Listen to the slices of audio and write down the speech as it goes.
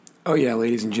Oh yeah,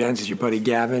 ladies and gents, it's your buddy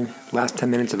Gavin. Last 10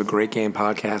 minutes of a great game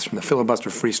podcast from the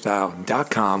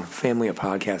filibusterfreestyle.com family of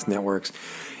podcast networks.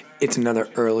 It's another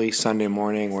early Sunday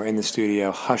morning. We're in the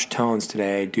studio. Hushed tones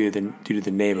today due to the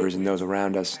neighbors and those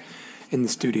around us in the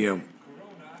studio.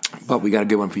 But we got a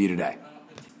good one for you today.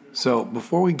 So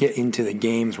before we get into the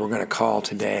games we're going to call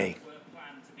today,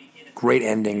 great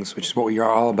endings, which is what we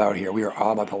are all about here. We are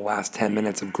all about the last 10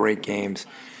 minutes of great games,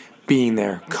 being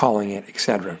there, calling it,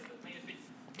 etc.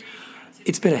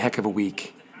 It's been a heck of a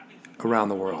week around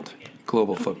the world,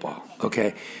 global football,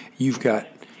 okay? You've got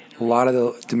a lot of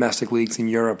the domestic leagues in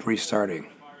Europe restarting.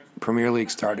 Premier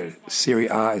League started. Serie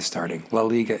A is starting. La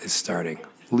Liga is starting.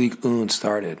 Ligue 1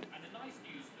 started.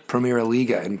 Primeira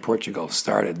Liga in Portugal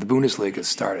started. The Bundesliga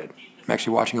started. I'm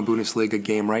actually watching a Bundesliga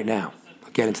game right now. I'll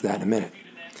get into that in a minute.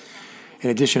 In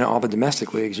addition to all the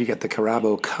domestic leagues, you get the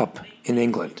Carabao Cup in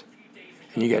England.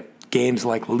 And you get games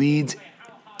like Leeds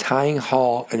tying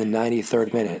Hull in the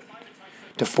 93rd minute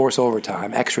to force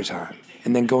overtime, extra time,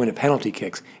 and then going to penalty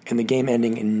kicks, and the game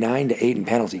ending in 9-8 in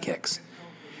penalty kicks.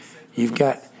 You've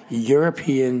got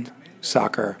European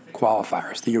soccer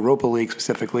qualifiers, the Europa League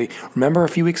specifically. Remember a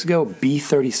few weeks ago,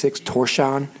 B36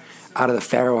 Torshavn out of the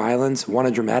Faroe Islands won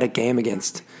a dramatic game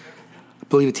against, I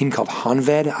believe, a team called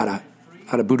Honved out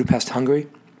of Budapest, Hungary.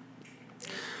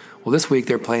 Well, this week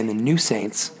they're playing the New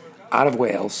Saints out of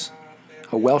Wales,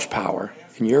 a Welsh power,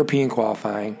 in European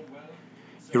qualifying,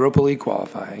 Europa League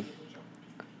qualifying.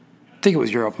 I think it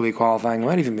was Europa League qualifying. It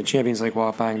might have even been Champions League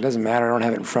qualifying. It doesn't matter. I don't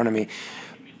have it in front of me.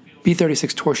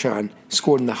 B36 Torshavn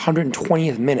scored in the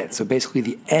 120th minute, so basically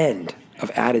the end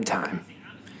of added time,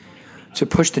 to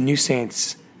push the New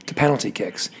Saints to penalty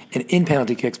kicks. And in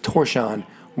penalty kicks, Torshavn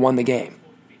won the game.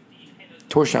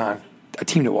 Torshavn, a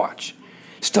team to watch.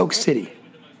 Stoke City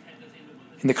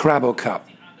in the Carabao Cup,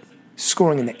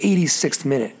 scoring in the 86th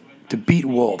minute to beat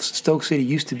Wolves. Stoke City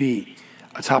used to be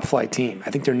a top-flight team. I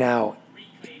think they're now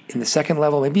in the second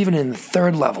level, maybe even in the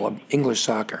third level of English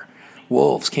soccer.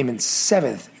 Wolves came in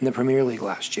 7th in the Premier League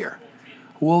last year.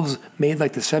 Wolves made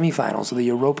like the semifinals of the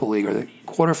Europa League or the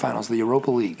quarterfinals of the Europa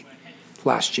League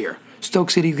last year. Stoke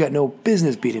City's got no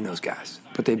business beating those guys,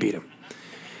 but they beat them.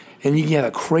 And you have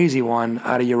a crazy one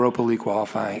out of Europa League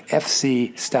qualifying.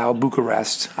 FC Steaua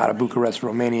Bucharest out of Bucharest,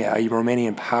 Romania, a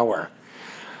Romanian power.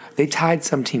 They tied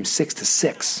some team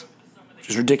 6-6, which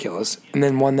is ridiculous, and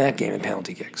then won that game in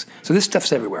penalty kicks. So this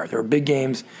stuff's everywhere. There are big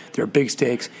games, there are big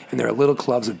stakes, and there are little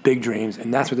clubs with big dreams,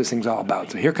 and that's what this thing's all about.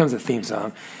 So here comes the theme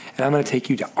song, and I'm going to take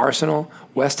you to Arsenal,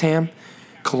 West Ham,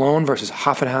 Cologne versus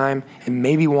Hoffenheim, and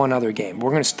maybe one other game.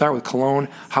 We're going to start with Cologne,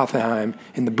 Hoffenheim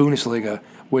in the Bundesliga,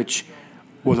 which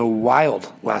was a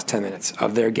wild last 10 minutes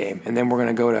of their game, and then we're going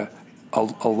to go to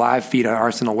a live feed on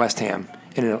Arsenal, West Ham,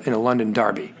 in a London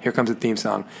derby. Here comes the theme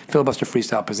song. Filibuster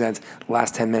Freestyle presents the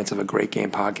last 10 minutes of a great game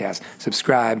podcast.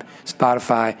 Subscribe,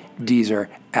 Spotify, Deezer,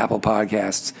 Apple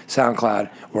Podcasts, SoundCloud,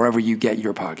 wherever you get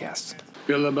your podcasts.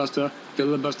 Filibuster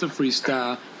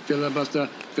Freestyle. Filibuster.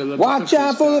 Watch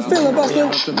out for the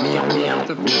filibuster.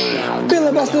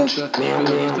 Filibuster.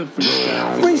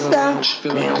 Freestyle.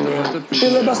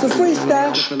 Filibuster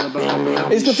freestyle.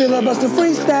 It's the filibuster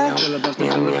freestyle.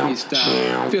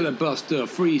 Filibuster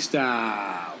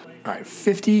freestyle. All right,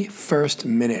 51st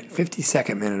minute,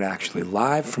 52nd minute actually,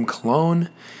 live from Cologne,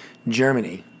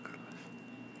 Germany.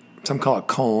 Some call it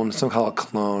Cologne, some call it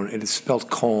Cologne. It is spelled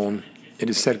Cologne. It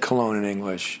is said Cologne in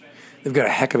English. They've got a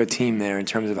heck of a team there in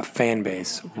terms of a fan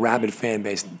base, rabid fan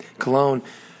base. Cologne,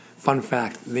 fun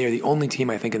fact, they are the only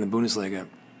team, I think, in the Bundesliga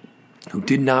who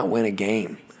did not win a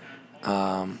game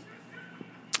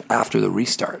after the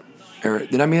restart. Or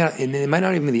they might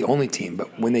not even be the only team,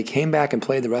 but when they came back and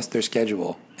played the rest of their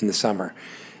schedule in the summer,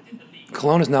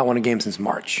 Cologne has not won a game since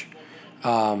March.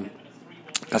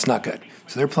 That's not good.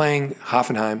 So they're playing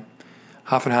Hoffenheim.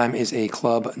 Hoffenheim is a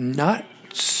club not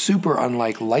super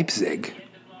unlike Leipzig,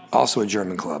 also a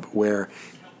German club, where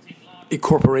a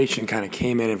corporation kind of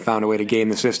came in and found a way to game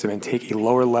the system and take a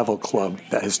lower-level club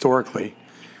that historically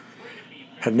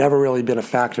had never really been a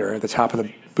factor at the top of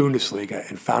the Bundesliga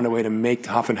and found a way to make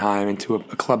Hoffenheim into a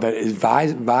club that is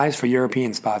vies for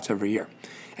European spots every year.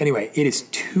 Anyway, it is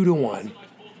 2-1.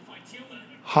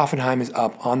 Hoffenheim is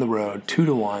up on the road,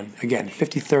 2-1. Again,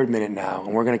 53rd minute now,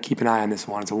 and we're going to keep an eye on this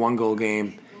one. It's a one-goal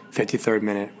game, 53rd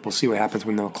minute. We'll see what happens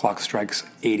when the clock strikes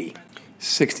 80.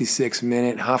 66th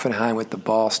minute, Hoffenheim with the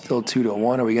ball, still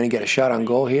 2-1. Are we going to get a shot on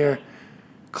goal here?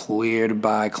 Cleared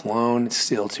by Cologne,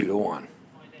 still 2-1. All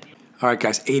right,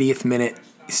 guys, 80th minute,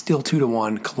 still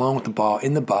 2-1. Cologne with the ball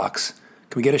in the box.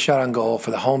 Can we get a shot on goal for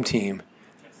the home team?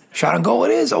 Shot on goal it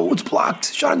is. Oh, it's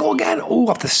blocked. Shot on goal again. Oh,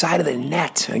 off the side of the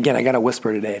net. Again, I got to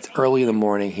whisper today. It's early in the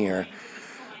morning here.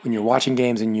 when you're watching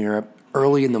games in Europe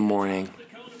early in the morning,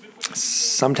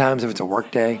 sometimes if it's a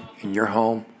work day and you're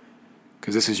home,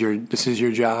 because this is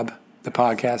your job, the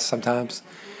podcast, sometimes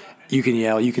you can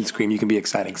yell, you can scream, you can be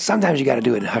exciting. Sometimes you got to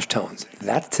do it in hushed tones.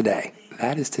 That's today.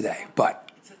 That is today. But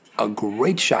a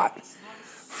great shot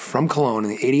from Cologne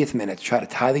in the 80th minute to try to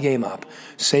tie the game up,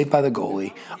 saved by the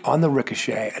goalie, on the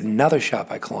ricochet, another shot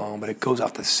by Cologne, but it goes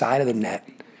off the side of the net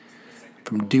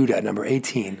from Duda, number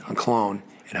 18, on Cologne,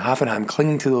 and Hoffenheim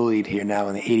clinging to the lead here now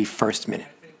in the 81st minute.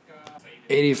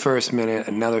 81st minute,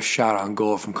 another shot on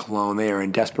goal from Cologne. They are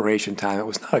in desperation time. It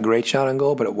was not a great shot on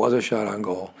goal, but it was a shot on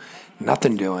goal.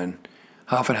 Nothing doing.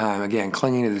 Hoffenheim, again,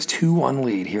 clinging to this 2-1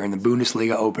 lead here in the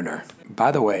Bundesliga opener.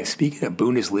 By the way, speaking of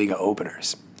Bundesliga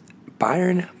openers,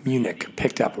 Bayern Munich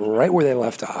picked up right where they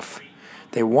left off.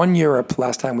 They won Europe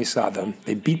last time we saw them.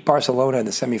 They beat Barcelona in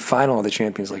the semifinal of the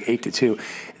Champions League 8-2.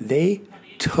 They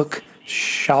took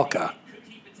Schalke,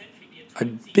 a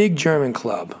big German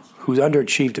club who's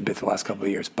underachieved a bit the last couple of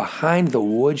years, behind the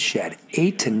woodshed,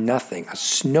 8-0, a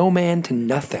snowman to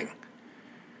nothing.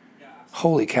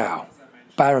 Holy cow.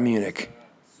 Bayern Munich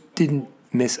didn't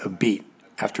miss a beat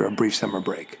after a brief summer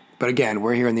break. But again,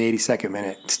 we're here in the 82nd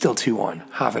minute, still 2-1.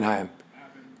 Hoffenheim,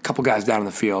 a couple guys down on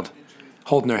the field,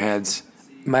 holding their heads.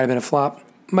 Might have been a flop,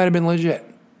 might have been legit.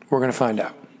 We're going to find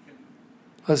out.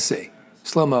 Let's see.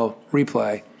 Slow-mo,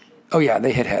 replay. Oh yeah,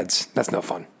 they hit heads. That's no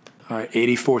fun. All right,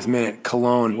 84th minute,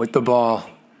 Cologne with the ball,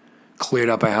 cleared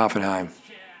up by Hoffenheim.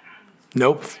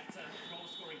 Nope.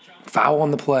 Foul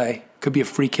on the play. Could be a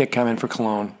free kick coming for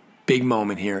Cologne. Big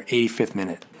moment here, 85th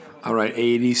minute. All right,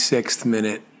 86th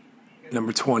minute,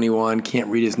 number 21, can't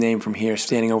read his name from here,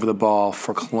 standing over the ball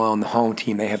for Cologne, the home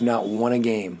team. They have not won a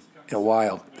game in a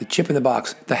while. The chip in the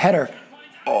box, the header.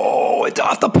 Oh, it's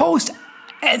off the post,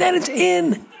 and then it's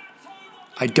in.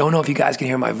 I don't know if you guys can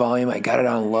hear my volume. I got it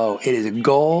on low. It is a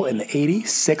goal in the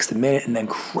 86th minute, an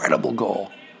incredible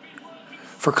goal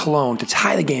for Cologne to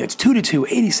tie the game. It's 2-2,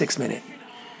 86th minute.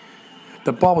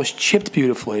 The ball was chipped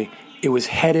beautifully. It was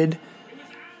headed.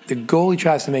 The goalie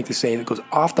tries to make the save. It goes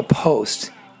off the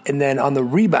post, and then on the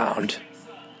rebound,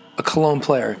 a Cologne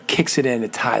player kicks it in to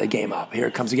tie the game up. Here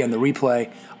it comes again, the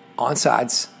replay,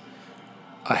 onside,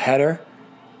 a header,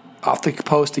 off the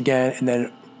post again, and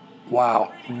then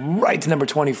wow, right to number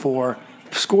 24,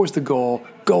 scores the goal.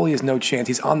 Goalie has no chance.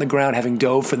 He's on the ground having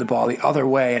dove for the ball the other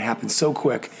way. It happened so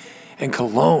quick. And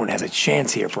Cologne has a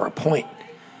chance here for a point,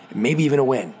 and maybe even a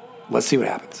win. Let's see what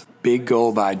happens. Big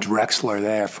goal by Drexler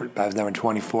there by number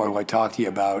 24, who I talked to you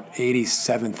about.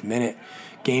 87th minute.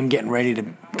 Game getting ready to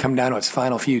come down to its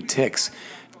final few ticks.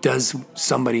 Does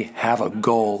somebody have a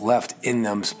goal left in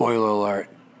them? Spoiler alert,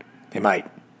 they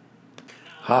might.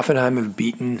 Hoffenheim have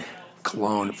beaten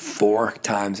Cologne 4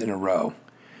 times in a row.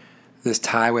 This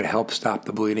tie would help stop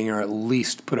the bleeding or at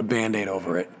least put a Band-Aid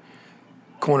over it.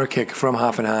 Corner kick from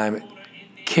Hoffenheim,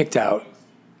 kicked out,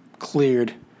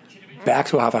 cleared, back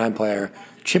to a Hoffenheim player,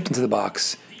 chipped into the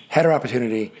box, header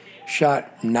opportunity,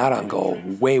 shot not on goal,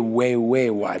 way, way, way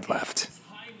wide left.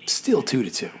 Still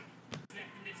 2-2.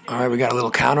 All right, we got a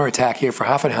little counterattack here for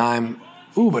Hoffenheim.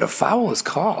 Ooh, but a foul is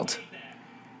called.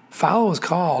 Foul was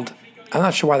called. I'm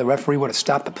not sure why the referee would have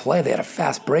stopped the play. They had a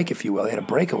fast break, if you will. They had a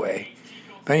breakaway.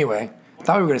 But anyway, I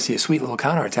thought we were going to see a sweet little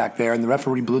counterattack there, and the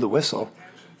referee blew the whistle.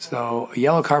 So a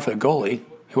yellow card for the goalie,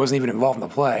 who wasn't even involved in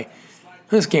the play.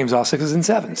 This game's all 6s and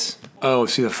 7s. Oh,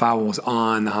 see, the foul was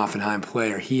on the Hoffenheim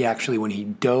player. He actually, when he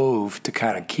dove to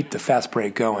kind of keep the fast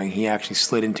break going, he actually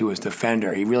slid into his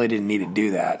defender. He really didn't need to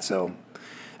do that. So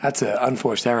that's an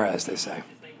unforced error, as they say.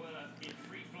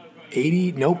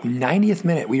 90th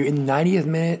minute. We were in the 90th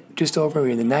minute, just over. We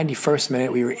were in the 91st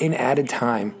minute. We were in added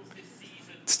time.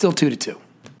 Still 2-2.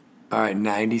 All right,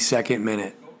 92nd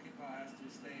minute.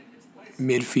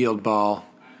 Midfield ball.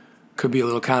 Could be a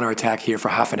little counterattack here for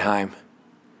Hoffenheim.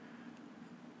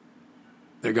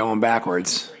 They're going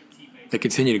backwards. They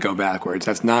continue to go backwards.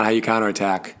 That's not how you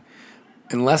counterattack.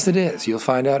 Unless it is. You'll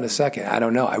find out in a second. I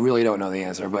don't know. I really don't know the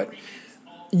answer. But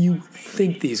you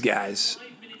think these guys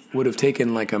would have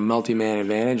taken like a multi-man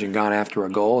advantage and gone after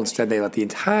a goal. Instead, they let the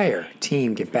entire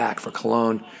team get back for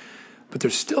Cologne. But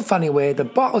they're still finding a way. The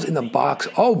ball is in the box.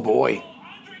 Oh, boy.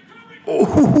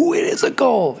 Oh, it is a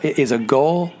goal. It is a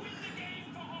goal.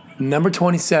 Number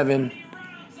 27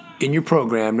 in your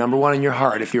program, number 1 in your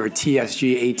heart if you're a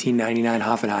TSG 1899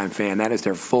 Hoffenheim fan. That is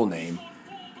their full name.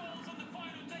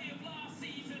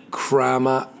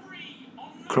 Kramaric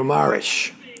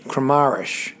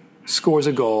scores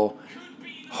a goal.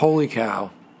 Holy cow.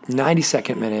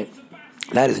 92nd minute.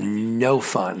 That is no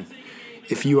fun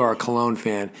if you are a Cologne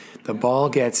fan. The ball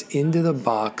gets into the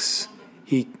box.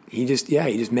 He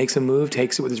just makes a move,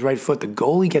 takes it with his right foot. The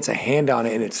goalie gets a hand on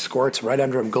it, and it squirts right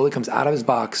under him. Goalie comes out of his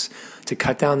box to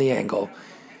cut down the angle.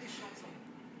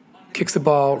 Kicks the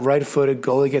ball, right-footed.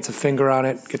 Goalie gets a finger on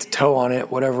it, gets a toe on it,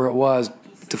 whatever it was.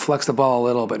 Deflects the ball a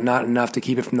little, but not enough to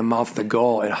keep it from the mouth of the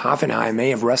goal. And Hoffenheim may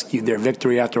have rescued their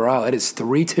victory after all. It is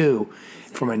 3-2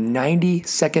 from a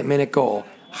 92nd minute goal.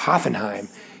 Hoffenheim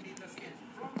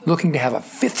looking to have a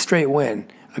fifth straight win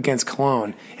against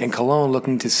Cologne, and Cologne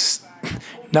looking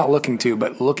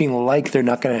like they're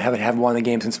not going to have won the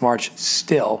game since March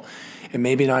still, and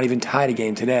maybe not even tied a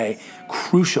game today.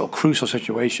 Crucial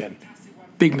situation.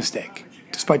 Big mistake,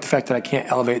 despite the fact that I can't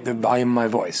elevate the volume of my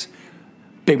voice.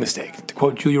 Big mistake. To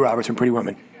quote Julia Roberts from Pretty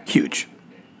Woman, huge.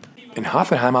 And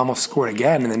Hoffenheim almost scored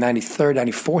again in the 93rd,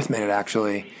 94th minute,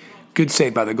 actually. Good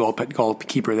save by the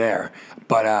goalkeeper there.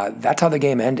 But that's how the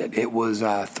game ended. It was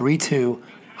 3-2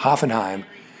 Hoffenheim.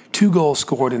 2 goals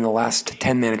scored in the last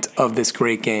 10 minutes of this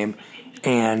great game.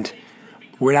 And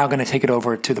we're now going to take it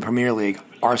over to the Premier League.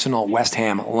 Arsenal, West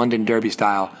Ham, London Derby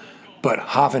style. But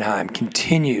Hoffenheim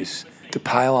continues to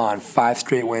pile on 5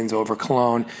 straight wins over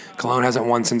Cologne. Cologne hasn't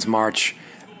won since March.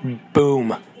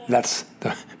 Boom. That's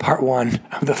the part 1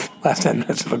 of the last 10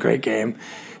 minutes of a great game.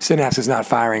 Synapse is not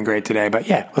firing great today, but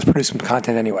yeah, let's produce some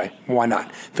content anyway. Why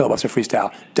not?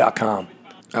 filibusterfreestyle.com.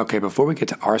 Okay, before we get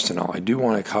to Arsenal, I do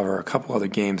want to cover a couple other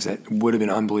games that would have been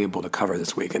unbelievable to cover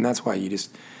this week, and that's why you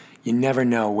never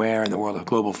know where in the world of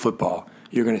global football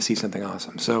you're going to see something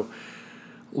awesome. So,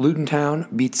 Luton Town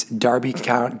beats Derby in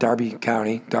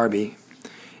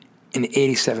the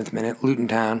 87th minute. Luton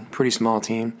Town, pretty small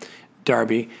team.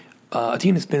 Derby, a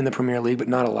team that's been in the Premier League, but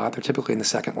not a lot. They're typically in the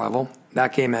second level.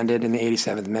 That game ended in the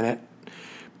 87th minute.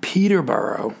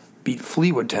 Peterborough beat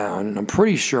Fleetwood Town, and I'm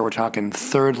pretty sure we're talking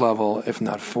third level, if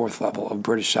not fourth level, of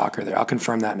British soccer there. I'll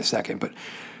confirm that in a second. But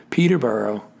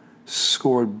Peterborough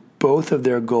scored both of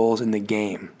their goals in the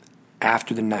game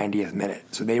after the 90th minute.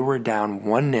 So they were down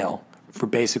 1-0 for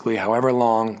basically however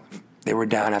long they were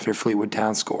down after Fleetwood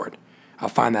Town scored. I'll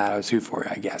find that out too for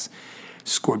you, I guess.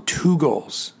 Scored 2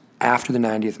 goals after the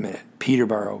 90th minute.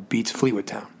 Peterborough beats Fleetwood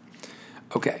Town.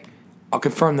 Okay, I'll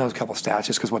confirm those couple stats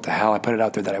just because what the hell, I put it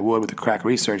out there that I would with the crack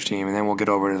research team, and then we'll get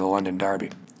over to the London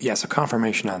Derby. Yeah, so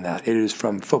confirmation on that. It is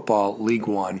from Football League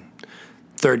One,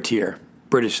 third tier,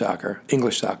 British soccer,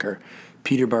 English soccer.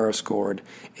 Peterborough scored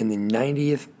in the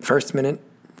 91st minute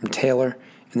from Taylor,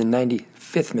 in the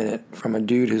 95th minute from a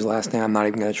dude whose last name I'm not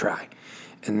even going to try.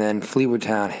 And then Fleetwood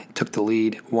Town took the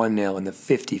lead 1-0 in the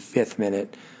 55th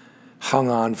minute, hung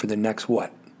on for the next,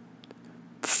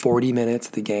 40 minutes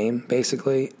of the game,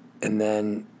 basically, and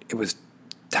then it was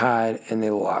tied and they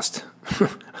lost.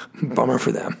 Bummer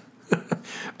for them.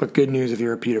 But good news if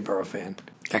you're a Peterborough fan.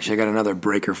 Actually, I got another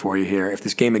breaker for you here. If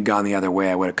this game had gone the other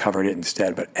way, I would have covered it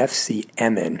instead. But FC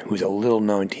Emmen, who's a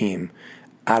little-known team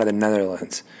out of the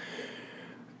Netherlands,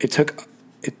 it took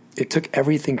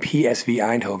everything PSV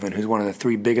Eindhoven, who's one of the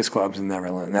 3 biggest clubs in the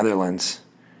Netherlands,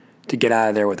 to get out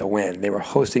of there with a win. They were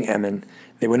hosting Emmen.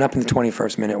 They went up in the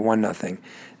 21st minute, 1-0.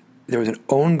 There was an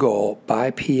own goal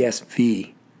by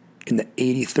PSV in the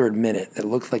 83rd minute that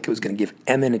looked like it was going to give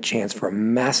Emmen a chance for a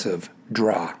massive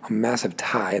draw, a massive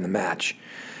tie in the match.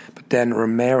 But then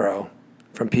Romero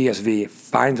from PSV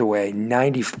finds a way,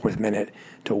 94th minute,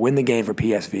 to win the game for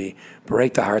PSV,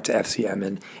 break the hearts of FC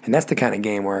Emmen. And that's the kind of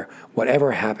game where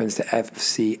whatever happens to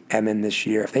FC Emmen this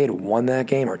year, if they had won that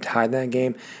game or tied that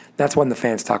game, that's one the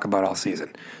fans talk about all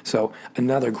season. So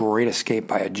another great escape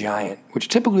by a giant, which is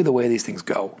typically the way these things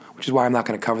go, which is why I'm not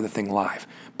going to cover the thing live.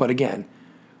 But again,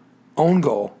 own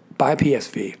goal by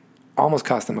PSV, almost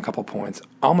cost them a couple points,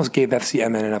 almost gave FC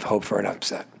Emmen enough hope for an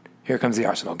upset. Here comes the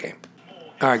Arsenal game.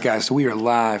 All right, guys, so we are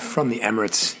live from the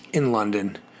Emirates in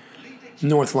London,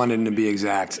 North London to be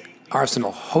exact.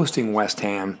 Arsenal hosting West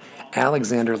Ham.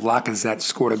 Alexander Lacazette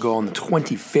scored a goal in the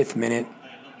 25th minute,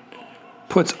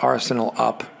 puts Arsenal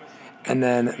up. And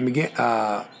then,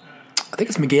 I think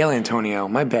it's Miguel Antonio,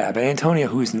 my bad, but Antonio,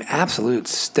 who's an absolute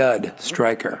stud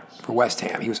striker for West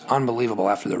Ham. He was unbelievable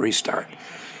after the restart.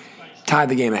 Tied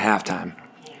the game at halftime.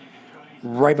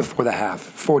 Right before the half,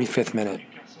 45th minute.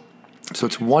 So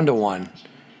it's 1-1.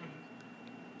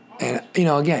 And,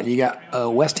 again, you got a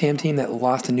West Ham team that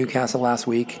lost to Newcastle last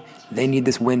week. They need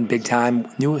this win big time.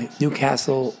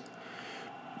 Newcastle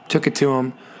took it to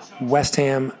them. West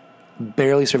Ham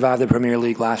barely survived the Premier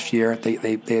League last year.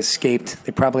 They escaped.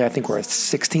 They probably, I think, were at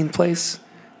 16th place.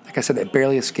 Like I said, they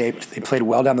barely escaped. They played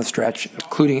well down the stretch,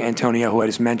 including Antonio, who I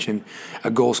just mentioned, a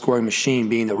goal-scoring machine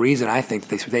being the reason I think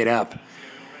they stayed up.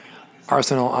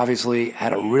 Arsenal obviously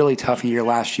had a really tough year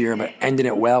last year, but ended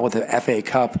it well with the FA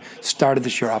Cup. Started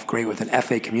this year off great with an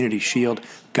FA Community Shield.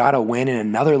 Got a win in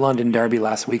another London derby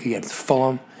last week against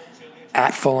Fulham.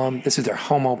 At Fulham. This is their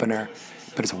home opener,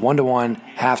 but it's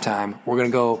 1-1 halftime. We're going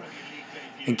to go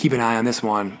and keep an eye on this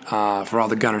one for all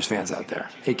the Gunners fans out there,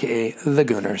 a.k.a. the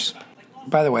Gunners.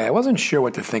 By the way, I wasn't sure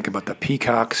what to think about the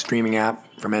Peacock streaming app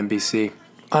from NBC.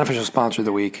 Unofficial sponsor of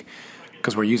the week,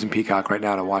 because we're using Peacock right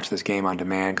now to watch this game on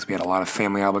demand because we had a lot of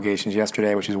family obligations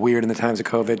yesterday, which is weird in the times of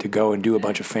COVID to go and do a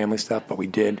bunch of family stuff, but we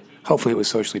did. Hopefully it was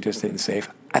socially distant and safe.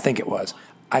 I think it was.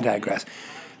 I digress.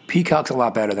 Peacock's a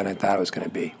lot better than I thought it was going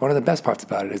to be. One of the best parts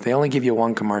about it is they only give you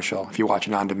one commercial if you watch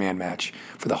an on-demand match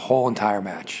for the whole entire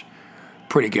match.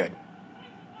 Pretty good.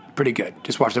 Pretty good.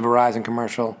 Just watch the Verizon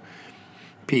commercial.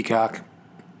 Peacock,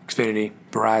 Xfinity,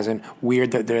 Verizon.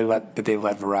 Weird that they let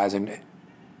Verizon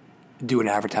do an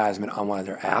advertisement on one of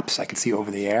their apps. I could see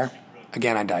over the air.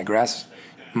 Again, I digress.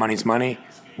 Money's money.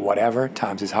 Whatever.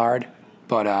 Times is hard.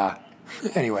 But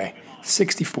anyway,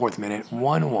 64th minute,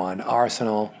 1-1,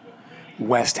 Arsenal,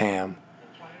 West Ham.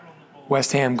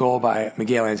 West Ham goal by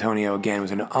Miguel Antonio again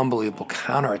was an unbelievable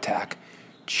counterattack.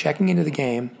 Checking into the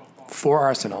game for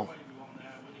Arsenal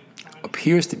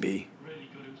appears to be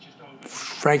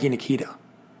Frankie Nikita.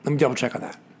 Let me double check on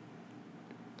that.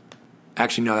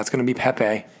 Actually, no, that's going to be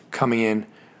Pepe coming in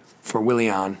for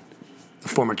Willian, the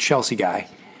former Chelsea guy.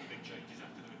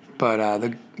 But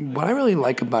what I really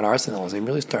like about Arsenal is they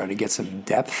really started to get some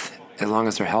depth as long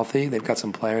as they're healthy. They've got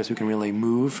some players who can really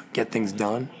move, get things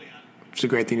done, which is a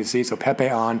great thing to see. So Pepe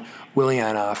on,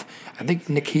 Willian off. I think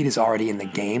Nikita's already in the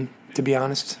game, to be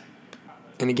honest.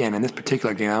 And again, in this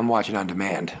particular game, I'm watching on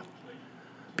demand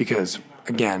because,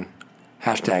 again,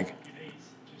 hashtag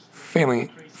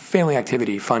family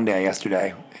activity, fun day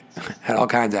yesterday. Had all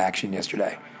kinds of action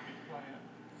yesterday,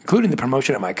 including the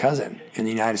promotion of my cousin in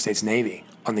the United States Navy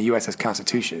on the USS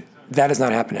Constitution. That does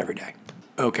not happen every day.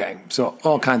 Okay, so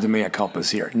all kinds of mea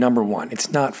culpas here. Number one,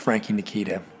 it's not Frankie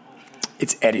Nikita.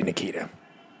 It's Eddie Nikita.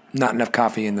 Not enough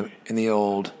coffee in the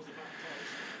old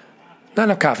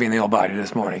body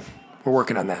this morning. We're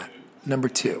working on that. Number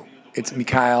two, it's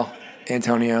Mikael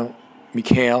Antonio,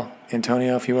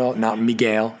 if you will, not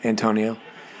Miguel Antonio.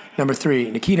 Number three,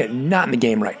 Nikita not in the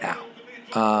game right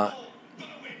now.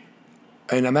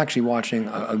 And I'm actually watching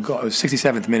a goal. It was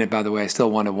 67th minute, by the way,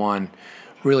 still 1-1.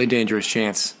 Really dangerous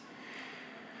chance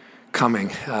coming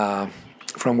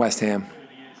from West Ham.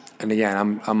 And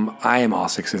again, I am all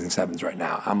sixes and sevens right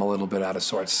now. I'm a little bit out of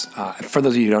sorts. For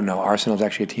those of you who don't know, Arsenal is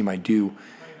actually a team I do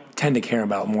tend to care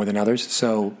about more than others.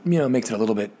 So, it makes it a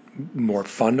little bit more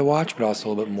fun to watch, but also a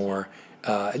little bit more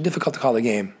difficult to call the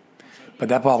game. But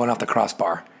that ball went off the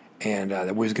crossbar, and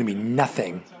there was going to be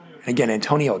nothing. And again,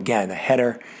 Antonio again, the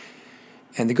header.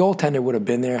 And the goaltender would have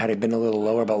been there had it been a little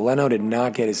lower, but Leno did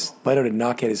not get his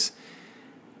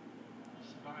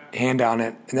hand on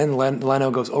it. And then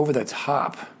Leno goes over the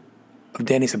top of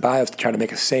Danny Ceballos to try to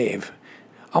make a save.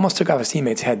 Almost took off his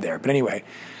teammate's head there. But anyway,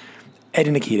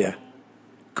 Eddie Nikita,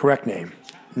 correct name,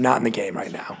 not in the game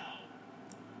right now.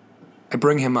 I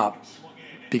bring him up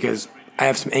because I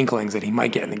have some inklings that he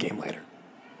might get in the game later.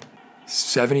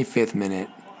 75th minute,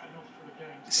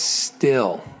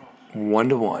 still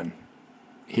 1-1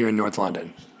 here in North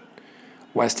London.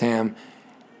 West Ham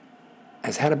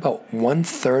has had about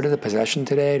 1/3 of the possession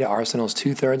today to Arsenal's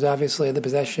 2/3, obviously, of the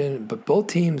possession. But both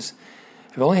teams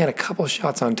have only had a couple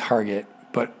shots on target.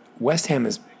 But West Ham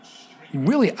is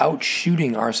really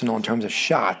out-shooting Arsenal in terms of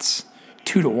shots,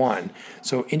 2-1.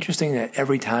 So interesting that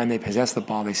every time they possess the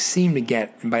ball, they seem to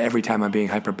get, and by every time I'm being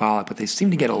hyperbolic, but they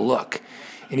seem to get a look.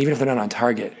 And even if they're not on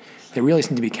target, they really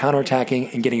seem to be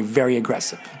counterattacking and getting very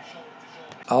aggressive.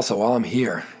 Also, while I'm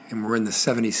here, and we're in the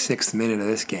 76th minute of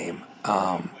this game,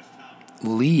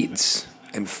 Leeds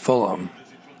and Fulham,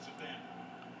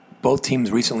 both teams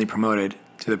recently promoted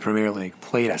to the Premier League,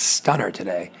 played a stunner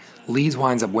today. Leeds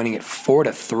winds up winning it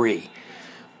 4-3.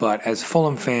 But as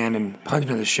Fulham fan and pundit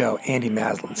of the show, Andy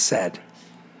Maslin said,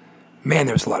 man,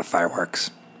 there was a lot of fireworks.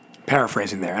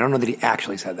 Paraphrasing there. I don't know that he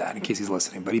actually said that, in case he's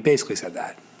listening, but he basically said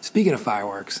that. Speaking of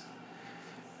fireworks,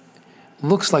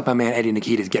 looks like my man Eddie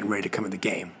Nikita is getting ready to come in the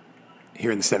game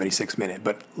here in the 76th minute.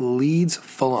 But Leeds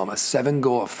Fulham, a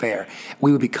 7-goal affair.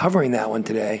 We would be covering that one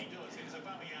today.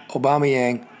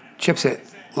 Aubameyang chips it.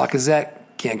 Lacazette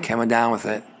can't come down with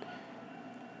it.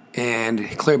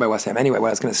 And cleared by West Ham. Anyway, what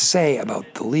I was going to say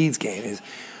about the Leeds game is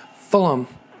Fulham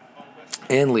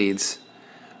and Leeds,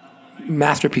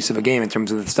 masterpiece of a game in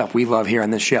terms of the stuff we love here on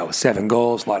this show. 7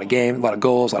 goals, a lot of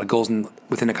goals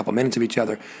within a couple minutes of each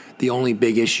other. The only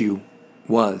big issue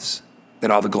was that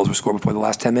all the goals were scored before the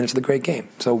last 10 minutes of the great game.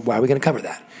 So why are we going to cover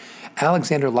that?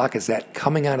 Alexander Lacazette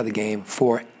coming out of the game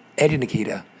for Eddie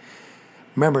Nikita.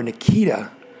 Remember,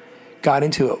 Nikita got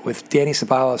into it with Danny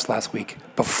Ceballos last week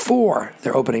before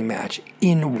their opening match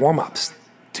in warm-ups.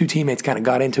 Two teammates kind of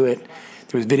got into it.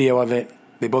 There was video of it.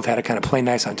 They both had to kind of play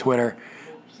nice on Twitter,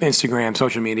 Instagram,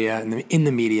 social media, and in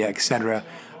the media, etc.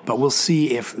 But we'll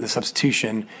see if the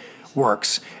substitution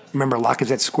works. Remember,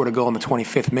 Lacazette scored a goal in the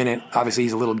 25th minute. Obviously,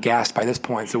 he's a little gassed by this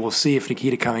point, so we'll see if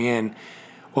Nikita coming in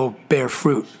will bear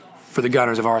fruit for the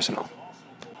Gunners of Arsenal.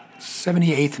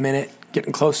 78th minute,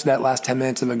 getting close to that last 10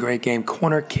 minutes of a great game.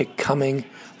 Corner kick coming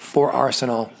for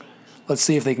Arsenal. Let's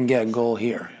see if they can get a goal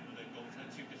here.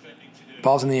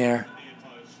 Ball's in the air,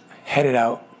 headed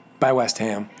out by West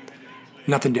Ham.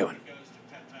 Nothing doing.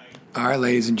 All right,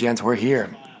 ladies and gents, we're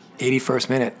here. 81st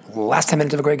minute, last 10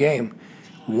 minutes of a great game.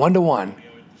 1-1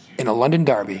 in a London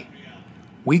derby.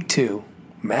 Week 2,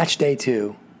 match day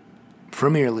 2,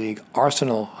 Premier League.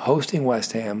 Arsenal hosting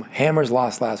West Ham. Hammers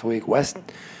lost last week. West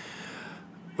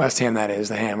Ham, that is,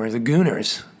 the Hammers. The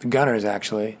Gunners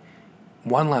actually,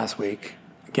 won last week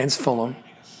against Fulham.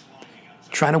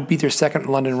 Trying to beat their second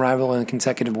London rival in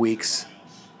consecutive weeks.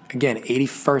 Again,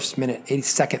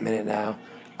 82nd minute now.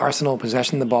 Arsenal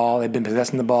possessing the ball. They've been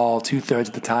possessing the ball 2/3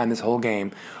 of the time this whole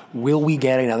game. Will we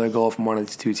get another goal from one of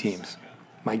these two teams?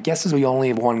 My guess is we only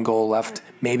have one goal left,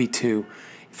 maybe two.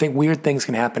 I think weird things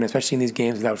can happen, especially in these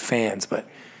games without fans, but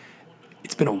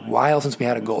it's been a while since we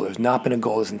had a goal. There's not been a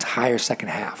goal this entire second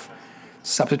half.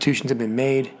 Substitutions have been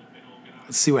made.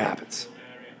 Let's see what happens.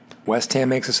 West Ham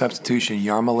makes a substitution.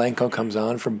 Yarmolenko comes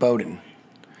on for Bowden.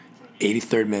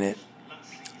 83rd minute.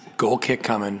 Goal kick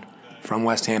coming from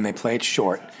West Ham. They play it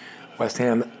short. West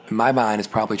Ham, in my mind, is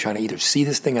probably trying to either see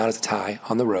this thing out as a tie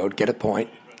on the road, get a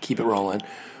point, keep it rolling,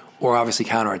 or obviously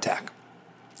counterattack.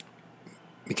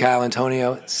 Michail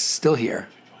Antonio still here.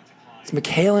 It's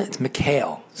Mikhail.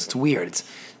 It's weird.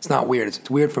 It's not weird. It's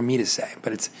weird for me to say,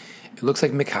 but it looks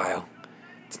like Mikhail.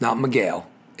 It's not Miguel.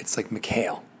 It's like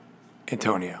Mikhail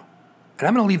Antonio. And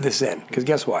I'm going to leave this in because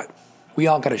guess what? We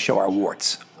all got to show our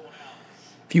warts.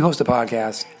 If you host a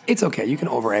podcast, it's okay. You can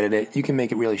over-edit it. You can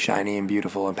make it really shiny and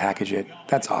beautiful and package it.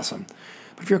 That's awesome.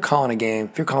 But if you're calling a game,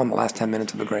 if you're calling the last 10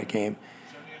 minutes of a great game,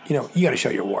 you got to show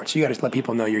your warts. You got to let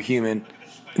people know you're human.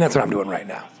 And that's what I'm doing right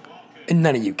now. And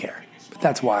none of you care. But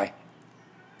that's why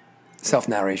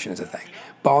self-narration is a thing.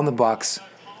 Ball in the box,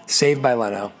 saved by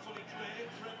Leno.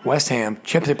 West Ham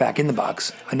chips it back in the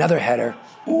box. Another header.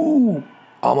 Ooh,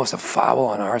 almost a foul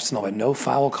on Arsenal, but no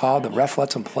foul called. The ref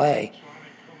lets them play.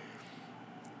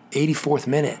 84th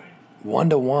minute,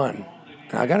 1-1.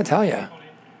 And I got to tell you,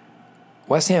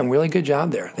 West Ham, really good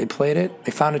job there. They played it.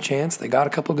 They found a chance. They got a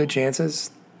couple good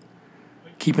chances.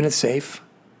 Keeping it safe.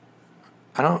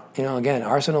 Again,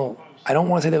 Arsenal, I don't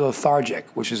want to say they're lethargic,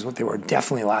 which is what they were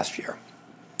definitely last year.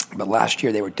 But last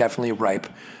year they were definitely ripe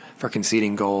for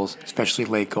conceding goals, especially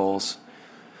late goals,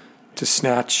 to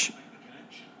snatch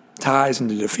ties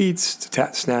into defeats,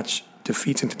 to snatch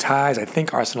defeats into ties. I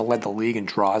think Arsenal led the league in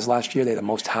draws last year. They had the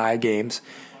most tie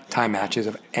matches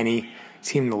of any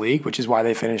team in the league, which is why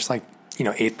they finished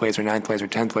 8th place or 9th place or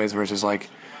 10th place versus 4th,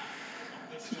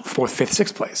 5th,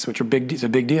 6th place, which is a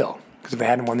big deal. Because if they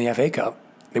hadn't won the FA Cup,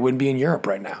 they wouldn't be in Europe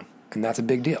right now. And that's a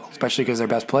big deal, especially because their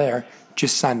best player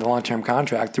just signed a long-term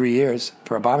contract, 3 years,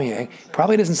 for Aubameyang.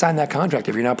 Probably doesn't sign that contract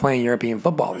if you're not playing European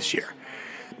football this year.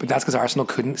 But that's because Arsenal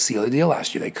couldn't seal the deal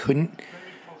last year. They couldn't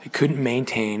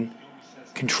maintain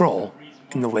control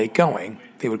in the late going.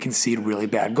 They would concede really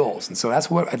bad goals. And so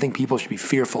that's what I think people should be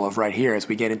fearful of right here as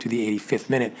we get into the 85th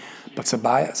minute. But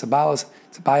Ceballos,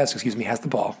 has the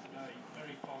ball.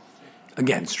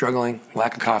 Again, struggling,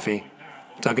 lack of coffee.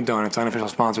 Dunkin' Donuts, unofficial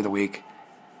sponsor of the week.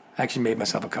 I actually made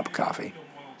myself a cup of coffee.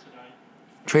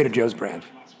 Trader Joe's brand.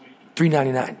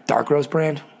 $3.99. Dark roast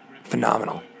brand.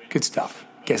 Phenomenal. Good stuff.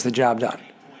 Gets the job done.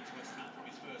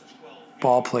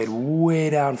 Ball played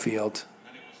way downfield.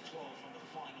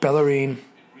 Bellerin.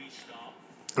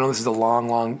 I know this is a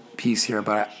long piece here,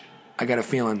 but I got a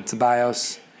feeling.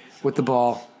 Ceballos with the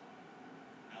ball.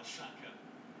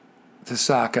 To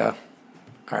Saka.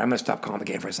 All right, I'm going to stop calling the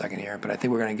game for a second here, but I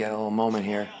think we're going to get a little moment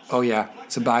here. Oh, yeah.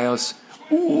 Ceballos.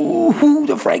 Ooh,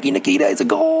 the Frankie Nikita is a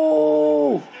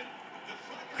goal.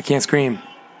 I can't scream.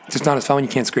 It's just not his phone. You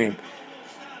can't scream.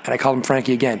 And I called him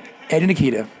Frankie again. Eddie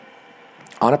Nikita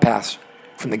on a pass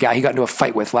from the guy he got into a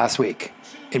fight with last week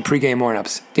in pregame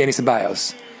warm-ups, Danny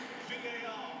Ceballos.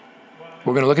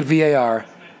 We're going to look at VAR,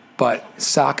 but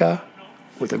Saka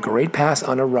with a great pass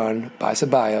on a run by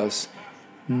Ceballos.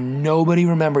 Nobody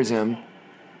remembers him.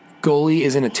 Goalie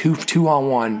is in a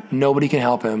 2-on-1. Nobody can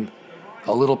help him.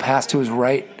 A little pass to his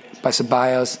right by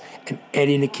Ceballos, and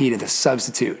Eddie Nikita, the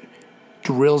substitute,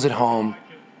 drills it home.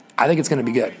 I think it's going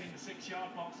to be good.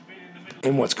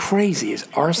 And what's crazy is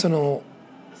Arsenal,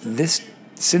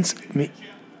 since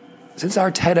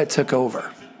Arteta took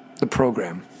over the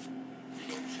program,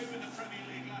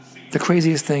 the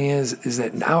craziest thing is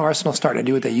that now Arsenal's starting to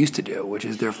do what they used to do, which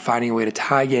is they're finding a way to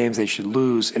tie games they should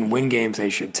lose and win games they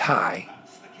should tie.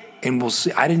 And we'll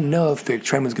see. I didn't know if the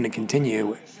trend was going to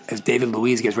continue as David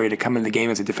Luiz gets ready to come into the game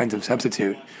as a defensive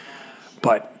substitute.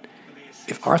 But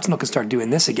if Arsenal can start doing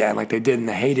this again, like they did in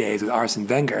the heydays with Arsene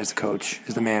Wenger as the coach,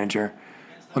 as the manager,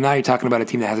 well, now you're talking about a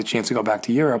team that has a chance to go back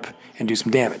to Europe and do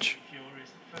some damage.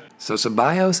 So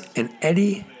Ceballos and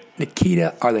Eddie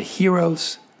Nikita are the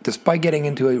heroes. Despite getting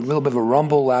into a little bit of a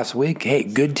rumble last week, hey,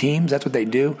 good teams, that's what they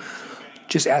do.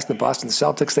 Just ask the Boston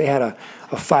Celtics. They had a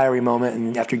fiery moment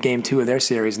and after game 2 of their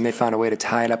series, and they found a way to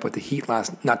tie it up with the Heat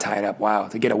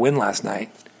to get a win last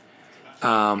night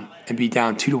and be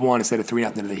down 2-1 instead of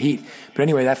 3-0 to the Heat. But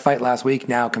anyway, that fight last week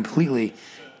now completely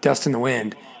dust in the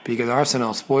wind because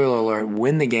Arsenal, spoiler alert,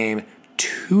 win the game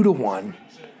 2-1.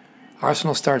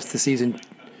 Arsenal starts the season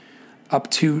up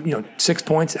to 6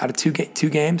 points out of two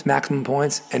games, maximum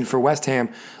points. And for West Ham,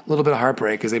 a little bit of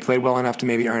heartbreak because they played well enough to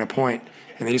maybe earn a point,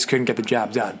 and they just couldn't get the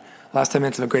job done. Last 10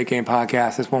 minutes of a Great Game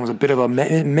podcast. This one was a bit of a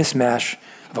mismatch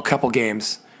of a couple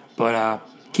games. But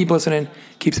keep listening,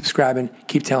 keep subscribing,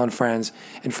 keep telling friends,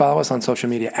 and follow us on social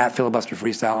media at Filibuster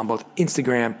Freestyle on both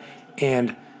Instagram and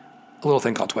a little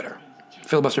thing called Twitter.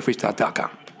 filibusterfreestyle.com.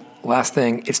 Last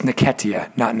thing, it's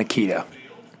Niketia, not Nikita.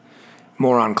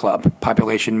 Moron Club,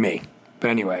 population me. But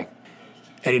anyway,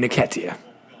 Eddie Nketiah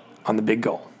on the big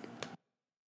goal.